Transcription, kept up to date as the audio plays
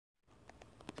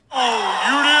Oh,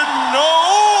 you didn't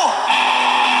know?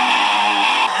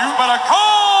 You better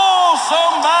call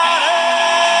somebody.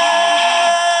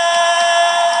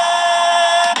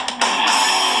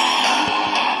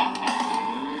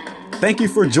 Thank you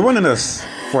for joining us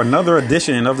for another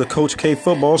edition of the Coach K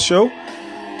Football Show.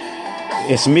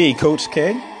 It's me, Coach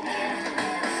K.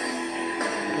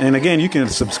 And again, you can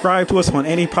subscribe to us on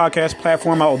any podcast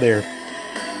platform out there,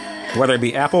 whether it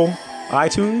be Apple,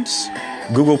 iTunes,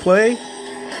 Google Play,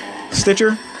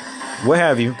 Stitcher, what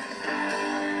have you.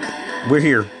 We're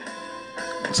here.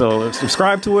 So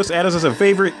subscribe to us, add us as a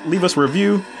favorite, leave us a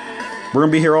review. We're going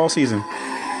to be here all season.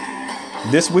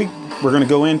 This week, we're going to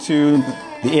go into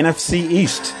the NFC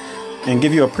East and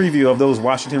give you a preview of those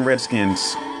Washington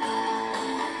Redskins.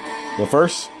 But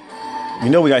first, you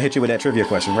know we got to hit you with that trivia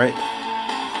question, right?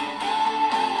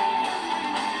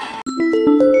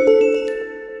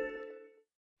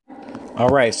 All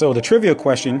right, so the trivia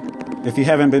question, if you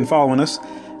haven't been following us,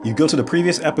 you go to the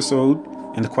previous episode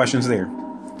and the question's there.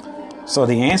 So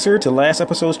the answer to last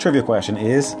episode's trivia question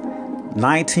is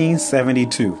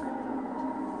 1972.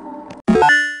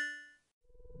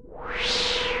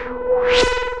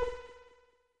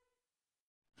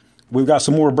 We've got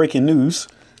some more breaking news.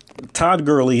 Todd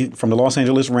Gurley from the Los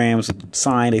Angeles Rams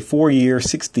signed a 4-year,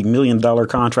 $60 million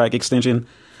contract extension.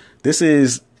 This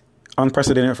is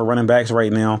unprecedented for running backs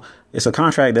right now. It's a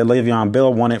contract that Le'Veon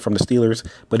Bell wanted from the Steelers,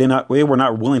 but they were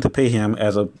not willing to pay him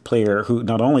as a player who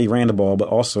not only ran the ball but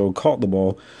also caught the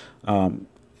ball.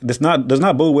 This does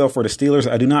not bode well for the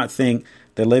Steelers. I do not think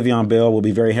that Le'Veon Bell will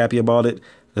be very happy about it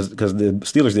because the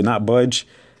Steelers did not budge,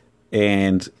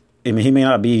 and I mean he may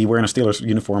not be wearing a Steelers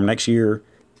uniform next year,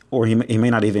 or he may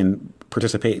not even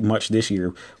participate much this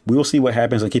year. We will see what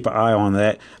happens and keep an eye on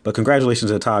that. But congratulations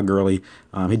to Todd Gurley.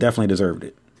 He definitely deserved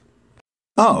it.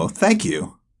 Oh, thank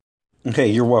you. Okay,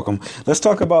 you're welcome. Let's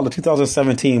talk about the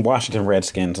 2017 Washington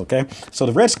Redskins, okay? So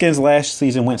the Redskins last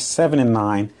season went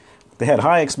 7-9. They had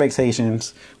high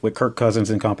expectations with Kirk Cousins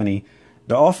and company.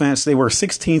 The offense, they were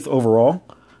 16th overall,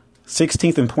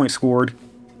 16th in points scored,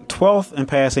 12th in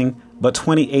passing, but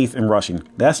 28th in rushing.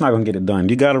 That's not going to get it done.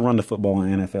 You got to run the football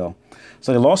in the NFL.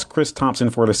 So they lost Chris Thompson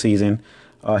for the season.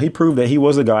 He proved that he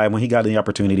was a guy when he got the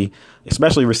opportunity,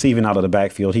 especially receiving out of the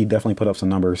backfield. He definitely put up some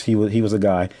numbers. He was a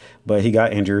guy, but he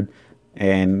got injured,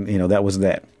 and that was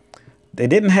that. They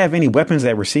didn't have any weapons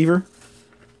at receiver.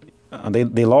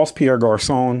 They lost Pierre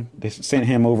Garçon. They sent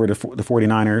him over to the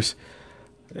 49ers.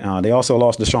 They also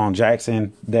lost Deshaun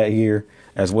Jackson that year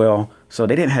as well. So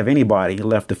they didn't have anybody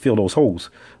left to fill those holes.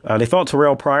 They thought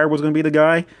Terrell Pryor was going to be the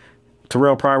guy.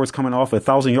 Terrell Pryor was coming off a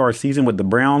 1,000-yard season with the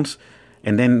Browns.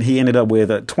 And then he ended up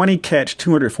with a 20-catch,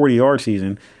 240-yard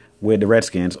season with the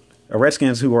Redskins.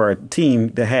 Redskins who are a team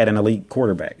that had an elite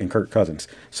quarterback in Kirk Cousins.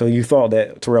 So you thought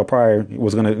that Terrell Pryor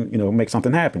was going to, make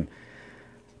something happen.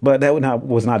 But that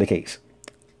was not the case.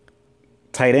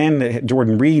 Tight end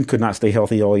Jordan Reed could not stay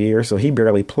healthy all year, so he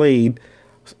barely played.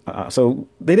 So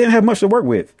they didn't have much to work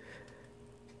with.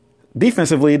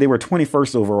 Defensively, they were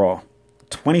 21st overall,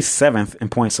 27th in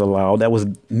points allowed. That was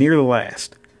near the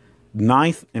last.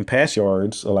 9th in pass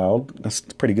yards allowed. That's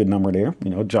a pretty good number there.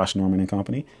 Josh Norman and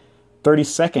company.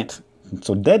 32nd,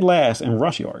 so dead last in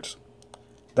rush yards.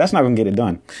 That's not going to get it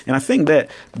done. And I think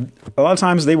that a lot of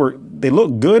times they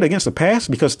looked good against the pass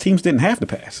because teams didn't have to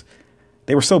pass.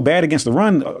 They were so bad against the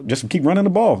run, just keep running the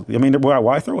ball. I mean,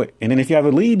 why throw it? And then if you have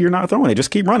a lead, you're not throwing it.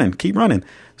 Just keep running.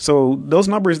 So those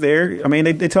numbers there, I mean,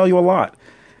 they tell you a lot.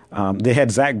 They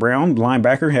had Zach Brown,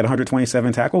 linebacker, had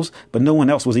 127 tackles, but no one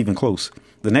else was even close.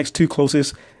 The next two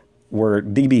closest were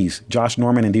DBs, Josh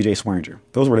Norman and DJ Swearinger.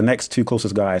 Those were the next two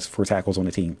closest guys for tackles on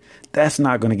the team. That's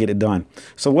not going to get it done.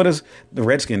 So what does the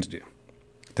Redskins do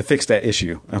to fix that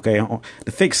issue? Okay,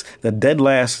 to fix the dead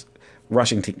last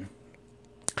rushing team.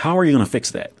 How are you going to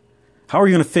fix that? How are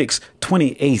you going to fix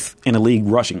 28th in the league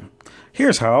rushing?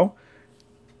 Here's how.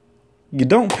 You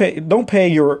don't pay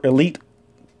your elite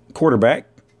quarterback.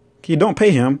 You don't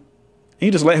pay him, and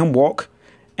you just let him walk,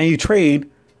 and you trade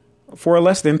for a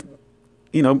less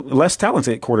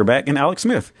talented quarterback in Alex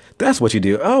Smith. That's what you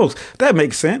do. Oh, that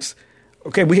makes sense.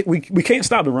 Okay, we can't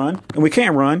stop the run, and we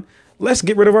can't run. Let's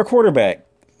get rid of our quarterback.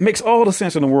 Makes all the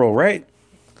sense in the world, right?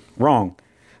 Wrong.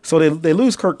 So they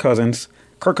lose Kirk Cousins.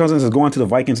 Kirk Cousins is going to the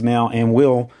Vikings now and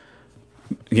will,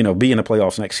 be in the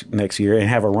playoffs next year and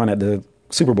have a run at the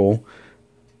Super Bowl.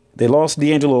 They lost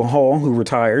D'Angelo Hall, who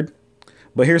retired.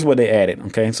 But here's what they added,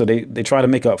 okay? So they try to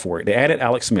make up for it. They added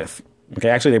Alex Smith. Okay,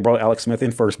 actually, they brought Alex Smith in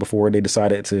first before they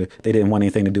decided they didn't want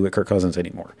anything to do with Kirk Cousins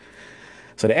anymore.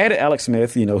 So they added Alex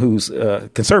Smith, who's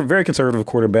very conservative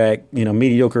quarterback,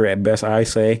 mediocre at best, I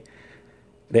say.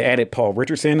 They added Paul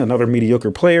Richardson, another mediocre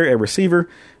player at receiver.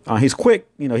 He's quick.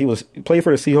 He played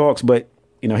for the Seahawks, but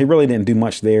he really didn't do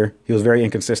much there. He was very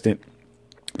inconsistent.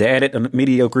 They added a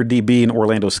mediocre DB in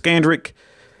Orlando Scandrick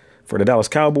for the Dallas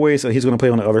Cowboys. So he's going to play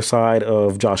on the other side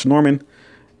of Josh Norman.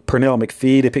 Pernell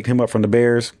McPhee, they picked him up from the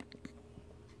Bears.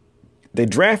 They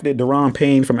drafted Daron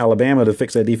Payne from Alabama to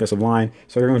fix that defensive line.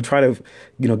 So they're going to try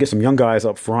to, get some young guys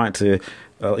up front to,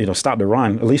 stop the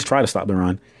run, at least try to stop the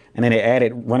run. And then they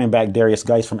added running back Darius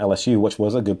Geis from LSU, which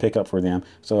was a good pickup for them.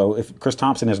 So if Chris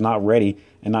Thompson is not ready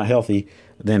and not healthy,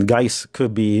 then Geis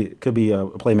could be a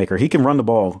playmaker. He can run the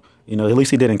ball. At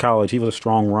least he did in college. He was a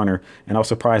strong runner, and I was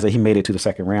surprised that he made it to the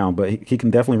second round. But he can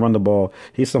definitely run the ball.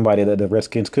 He's somebody that the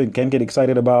Redskins can get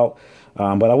excited about.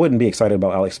 But I wouldn't be excited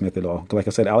about Alex Smith at all. Like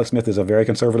I said, Alex Smith is a very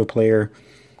conservative player.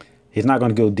 He's not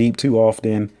going to go deep too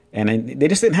often. And they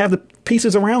just didn't have the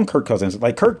pieces around Kirk Cousins.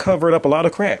 Like, Kirk covered up a lot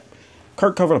of crap.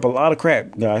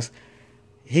 Guys.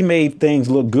 He made things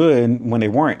look good when they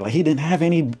weren't. Like, he didn't have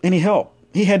any help.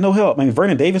 He had no help. I mean,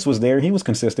 Vernon Davis was there. He was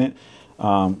consistent.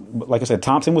 But like I said,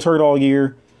 Thompson was hurt all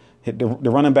year. The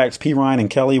running backs, P. Ryan and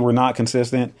Kelly, were not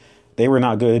consistent. They were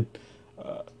not good.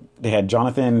 They had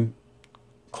Jonathan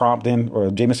Crompton or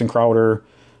Jamison Crowder.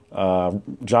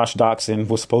 Josh Doxson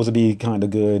was supposed to be kind of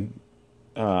good.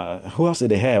 Who else did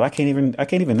they have? I can't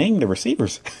even name the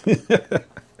receivers.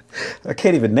 I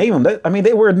can't even name them.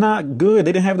 They were not good.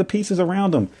 They didn't have the pieces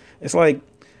around them. It's like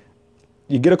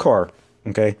you get a car,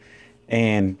 okay,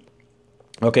 and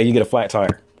you get a flat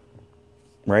tire,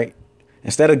 right?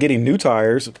 Instead of getting new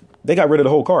tires, they got rid of the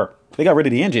whole car. They got rid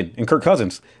of the engine and Kirk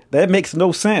Cousins. That makes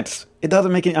no sense. It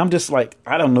doesn't make any. I'm just like,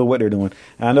 I don't know what they're doing.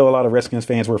 And I know a lot of Redskins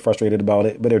fans were frustrated about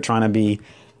it, but they're trying to be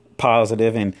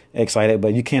positive and excited.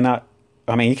 But you cannot.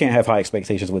 You can't have high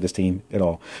expectations with this team at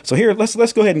all. So here,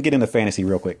 let's go ahead and get into fantasy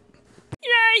real quick.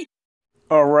 Yay!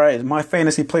 All right, my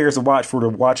fantasy players to watch for the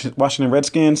Washington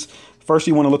Redskins. First,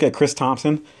 you want to look at Chris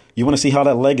Thompson. You want to see how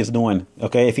that leg is doing.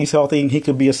 Okay, if he's healthy, he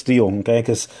could be a steal. Okay,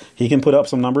 because he can put up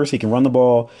some numbers. He can run the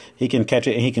ball. He can catch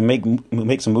it, and he can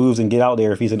make some moves and get out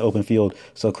there if he's in open field.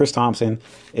 So Chris Thompson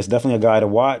is definitely a guy to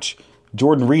watch.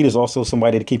 Jordan Reed is also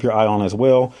somebody to keep your eye on as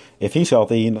well. If he's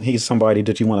healthy, he's somebody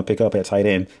that you want to pick up at tight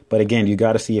end. But again, you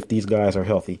got to see if these guys are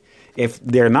healthy. If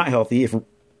they're not healthy, if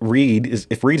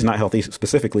Reed's not healthy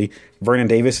specifically, Vernon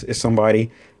Davis is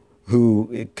somebody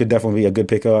who could definitely be a good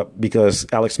pickup because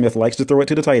Alex Smith likes to throw it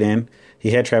to the tight end.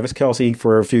 He had Travis Kelce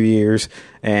for a few years,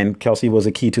 and Kelce was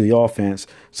a key to the offense.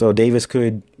 So Davis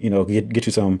could, get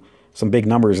you some big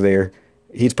numbers there.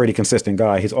 He's a pretty consistent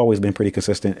guy. He's always been pretty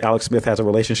consistent. Alex Smith has a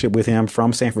relationship with him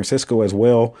from San Francisco as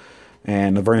well.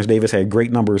 And Vernon Davis had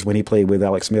great numbers when he played with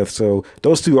Alex Smith. So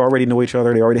those two already know each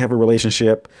other. They already have a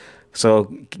relationship.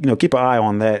 So, keep an eye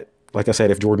on that. Like I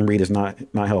said, if Jordan Reed is not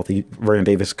healthy, Vernon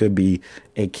Davis could be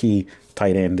a key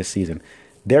tight end this season.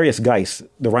 Darius Geis,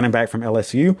 the running back from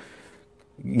LSU.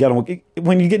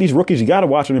 When you get these rookies, you got to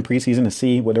watch them in preseason to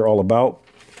see what they're all about.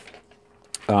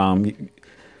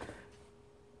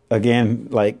 Again,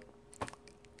 like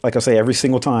I say, every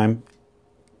single time,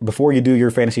 before you do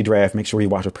your fantasy draft, make sure you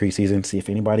watch a preseason, see if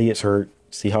anybody gets hurt,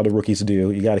 see how the rookies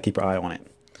do. You got to keep your eye on it.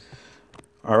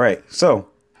 All right, so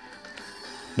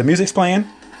the music's playing.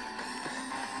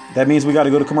 That means we got to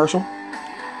go to commercial.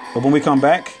 But when we come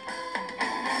back,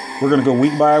 we're going to go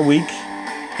week by week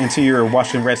into your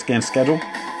Washington Redskins schedule.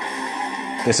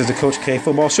 This is the Coach K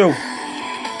Football Show.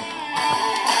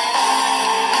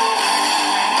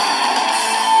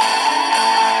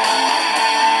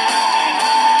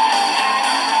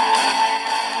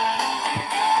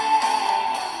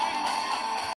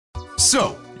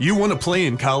 So, you want to play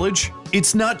in college?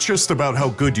 It's not just about how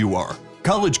good you are.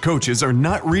 College coaches are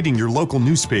not reading your local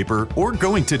newspaper or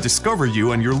going to discover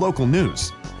you on your local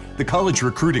news. The college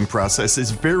recruiting process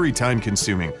is very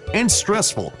time-consuming and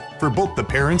stressful for both the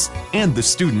parents and the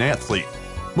student-athlete.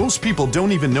 Most people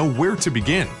don't even know where to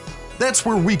begin. That's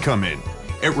where we come in.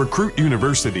 At Recruit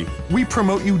University, we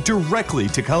promote you directly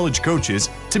to college coaches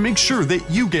to make sure that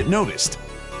you get noticed.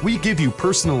 We give you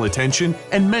personal attention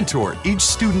and mentor each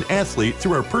student-athlete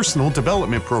through our personal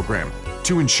development program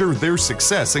to ensure their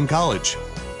success in college.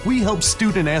 We help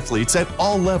student-athletes at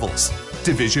all levels: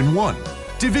 Division I,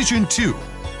 Division II,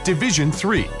 Division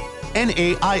III,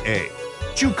 NAIA,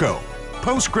 JUCO,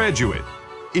 postgraduate.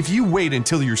 If you wait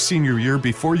until your senior year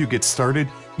before you get started,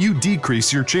 you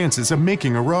decrease your chances of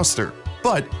making a roster.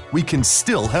 But we can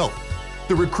still help.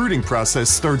 The recruiting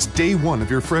process starts day one of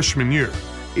your freshman year.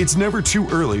 It's never too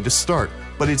early to start,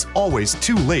 but it's always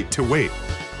too late to wait.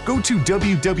 Go to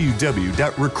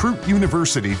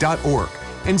www.recruituniversity.org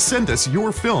and send us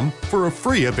your film for a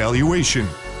free evaluation.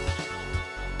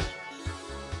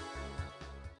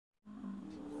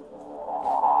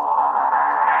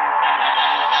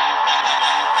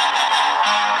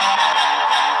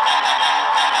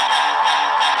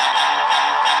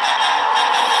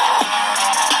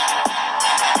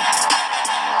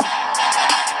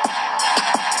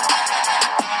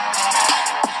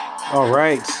 All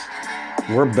right,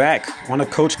 we're back on the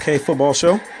Coach K Football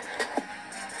Show.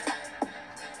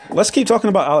 Let's keep talking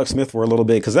about Alex Smith for a little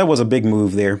bit because that was a big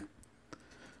move there.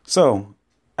 So,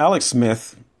 Alex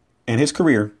Smith and his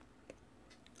career,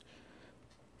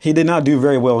 he did not do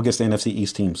very well against the NFC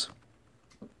East teams.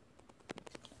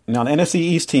 Now, the NFC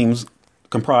East teams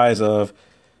comprise of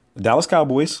the Dallas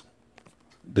Cowboys,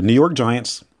 the New York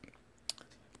Giants,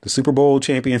 the Super Bowl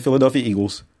champion Philadelphia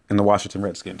Eagles, and the Washington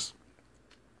Redskins.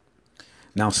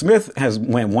 Now, Smith has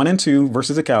went 1-2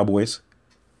 versus the Cowboys.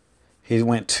 He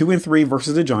went 2-3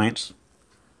 versus the Giants,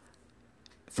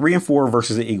 3-4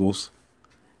 versus the Eagles.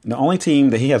 And the only team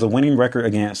that he has a winning record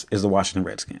against is the Washington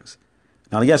Redskins.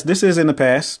 Now, yes, this is in the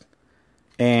past,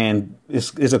 and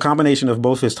it's a combination of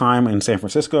both his time in San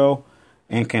Francisco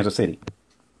and Kansas City.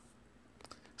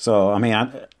 So, I mean,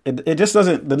 it just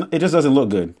doesn't look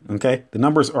good. Okay, the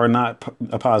numbers are not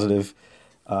a positive.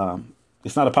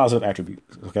 It's not a positive attribute.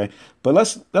 Okay, but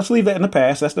let's leave that in the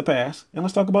past. That's the past, and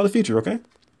let's talk about the future. Okay.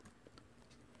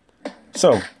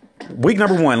 So, week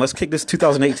number 1. Let's kick this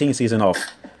 2018 season off.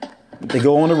 They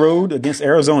go on the road against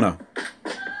Arizona.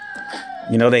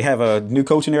 You know, they have a new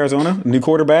coach in Arizona, new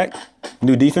quarterback,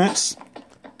 new defense.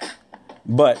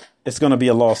 But it's going to be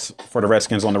a loss for the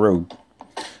Redskins on the road.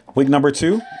 Week number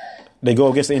 2, they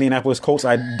go against the Indianapolis Colts.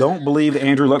 I don't believe that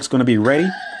Andrew Luck's going to be ready.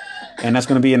 And that's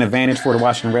going to be an advantage for the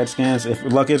Washington Redskins. If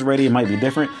Luck is ready, it might be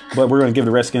different. But we're going to give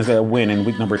the Redskins that win in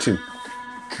week number 2.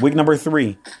 Week number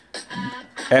 3,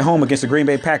 at home against the Green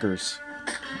Bay Packers.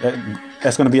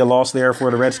 That's going to be a loss there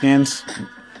for the Redskins.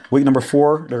 Week number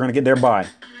 4, they're going to get their bye.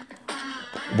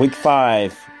 Week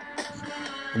 5,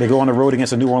 they go on the road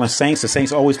against the New Orleans Saints. The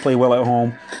Saints always play well at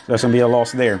home. There's going to be a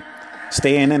loss there.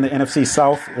 Staying in the NFC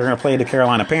South, they're going to play the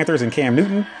Carolina Panthers and Cam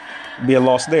Newton. Be a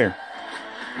loss there.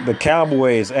 The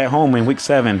Cowboys at home in week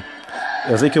 7.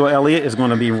 Ezekiel Elliott is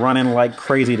going to be running like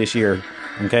crazy this year.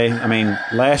 Okay, I mean,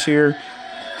 last year,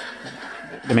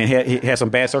 he had some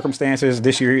bad circumstances.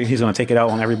 This year, he's going to take it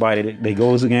out on everybody that he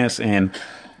goes against. And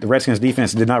the Redskins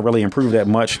defense did not really improve that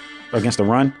much against the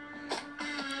run.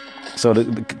 So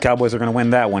the Cowboys are going to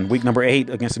win that one. Week number 8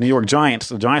 against the New York Giants.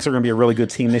 The Giants are going to be a really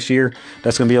good team this year.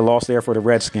 That's going to be a loss there for the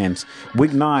Redskins.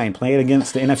 Week 9, playing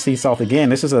against the NFC South again.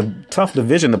 This is a tough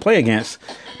division to play against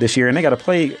this year, and they got to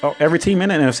play every team in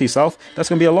the NFC South. That's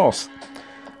going to be a loss.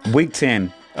 Week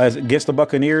 10 against the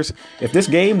Buccaneers. If this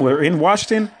game were in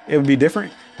Washington, it would be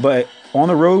different. But on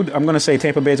the road, I'm going to say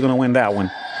Tampa Bay is going to win that one.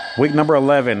 Week number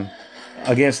 11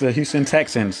 against the Houston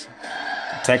Texans.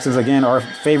 Texans, again, are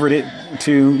favored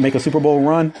to make a Super Bowl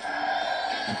run.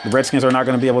 The Redskins are not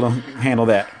going to be able to handle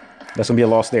that. That's going to be a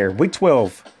loss there. Week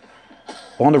 12,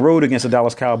 on the road against the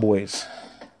Dallas Cowboys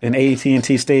in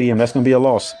AT&T Stadium. That's going to be a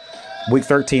loss. Week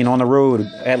 13, on the road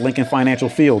at Lincoln Financial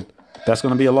Field. That's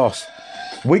going to be a loss.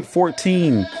 Week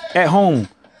 14, at home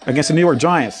against the New York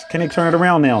Giants. Can they turn it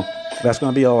around now? That's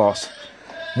going to be a loss.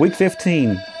 Week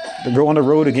 15, they go on the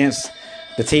road against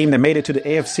the team that made it to the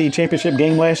AFC Championship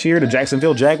game last year, the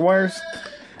Jacksonville Jaguars,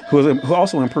 who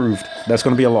also improved. That's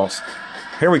going to be a loss.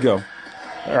 Here we go.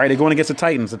 All right, they're going against the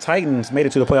Titans. The Titans made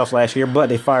it to the playoffs last year, but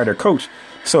they fired their coach.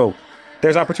 So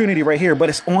there's opportunity right here, but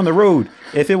it's on the road.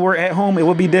 If it were at home, it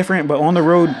would be different, but on the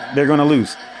road, they're going to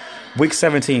lose. Week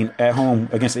 17, at home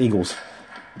against the Eagles.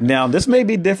 Now, this may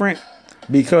be different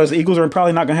because the Eagles are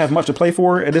probably not going to have much to play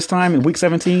for at this time in Week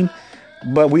 17,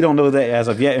 but we don't know that as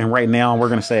of yet, and right now we're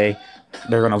going to say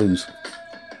they're going to lose.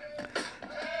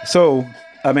 So,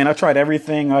 I mean, I tried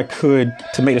everything I could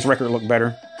to make this record look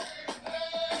better.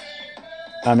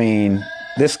 I mean,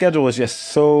 this schedule is just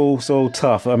so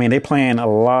tough. I mean, they playing a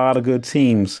lot of good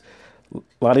teams. A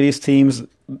lot of these teams,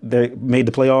 they made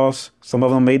the playoffs. Some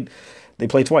of them they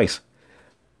played twice.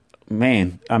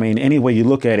 Man, I mean, any way you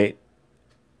look at it,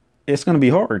 it's going to be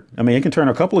hard. I mean, it can turn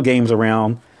a couple of games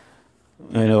around,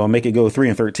 make it go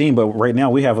 3-13. But right now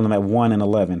we have them at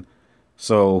 1-11.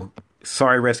 So,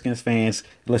 sorry, Redskins fans.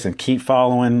 Listen, keep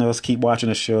following us. Keep watching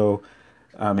the show.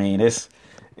 I mean, it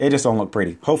just don't look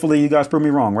pretty. Hopefully, you guys prove me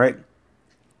wrong, right?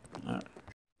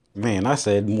 Man, I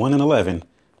said 1-11.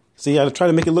 See, I try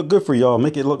to make it look good for y'all.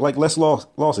 Make it look like less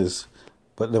losses.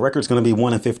 But the record's going to be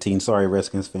 1-15. Sorry,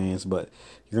 Redskins fans, but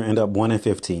you're going to end up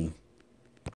 1-15.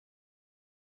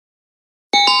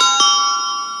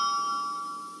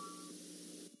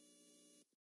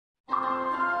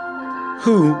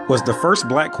 Who was the first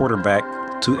black quarterback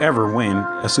to ever win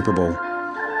a Super Bowl?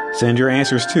 Send your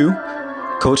answers to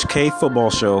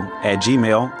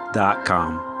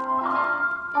CoachKFootballShow@gmail.com.